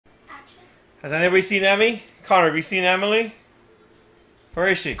Has anybody seen Emmy? Connor, have you seen Emily? Where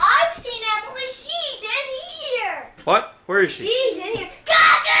is she? I've seen Emily. She's in here. What? Where is she? She's in here.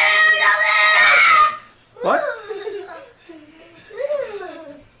 What? Oh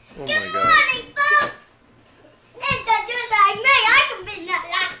my Good God. morning, folks. And don't do it like me. I can fit in that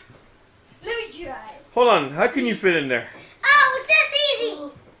lap. Let me try. Hold on. How can you fit in there? Oh, it's just easy.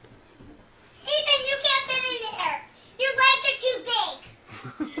 Ethan, you can't fit in there. Your legs are too big.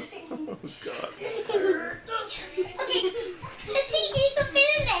 Oh God. Okay, let's see. He can fit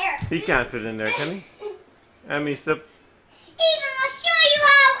in there. He can't fit in there, can he? Emmy, step. Ethan, I'll show you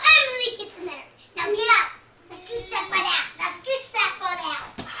how Emily gets in there. Now get up. Now scooch that butt out. Now scooch that butt out.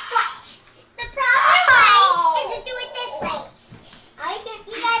 Watch. The proper way is to do it this way.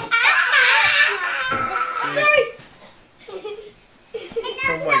 You gotta And now Oh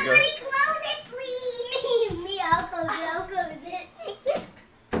my somebody God. close it, please. Me, I'll close it.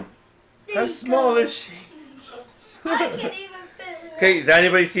 How small is she? I can't even fit in there. Okay, has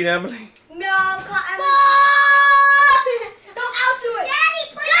anybody seen Emily? No, I'll call Emily. No, I'll do it. Daddy,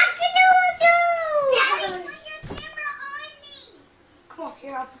 put Daddy, put your camera on me. Come on,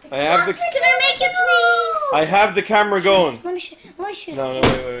 here, I'll put the I have the. Can I make it, please? I have the camera going. Let me show. No, wait.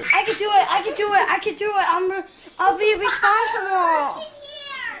 I can do it. I can do it. I'll be responsible.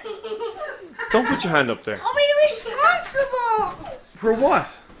 Don't put your hand up there. I'll be responsible. For what?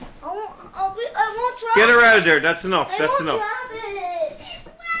 I won't drop Get her out of there. That's enough. That's enough. drop it.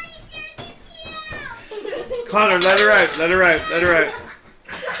 Connor, let her out. Let her out. Let her out.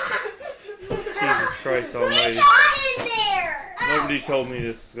 Jesus Christ Almighty. It's hot in there. Nobody told me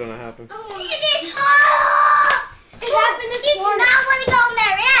this was gonna happen. It is hot. It happened this morning. You do not want to go in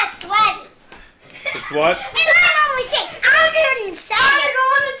there. It's sweaty. It's what? And I'm only 6. I'm going to go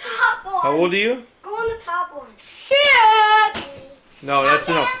on the top one. How old are you? Go on the top one. 6. No, that's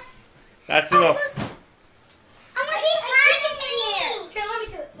enough. That's enough. I'm going to see Connor in here. Here, let me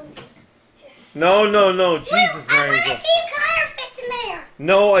do it. No. Jesus, I Mary. want to see if Connor fits in there.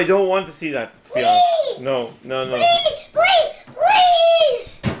 No, I don't want to see that. To be honest. No.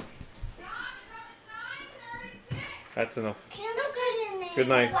 Please. That's enough. Can I look good in there? Good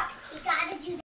night. Watch, you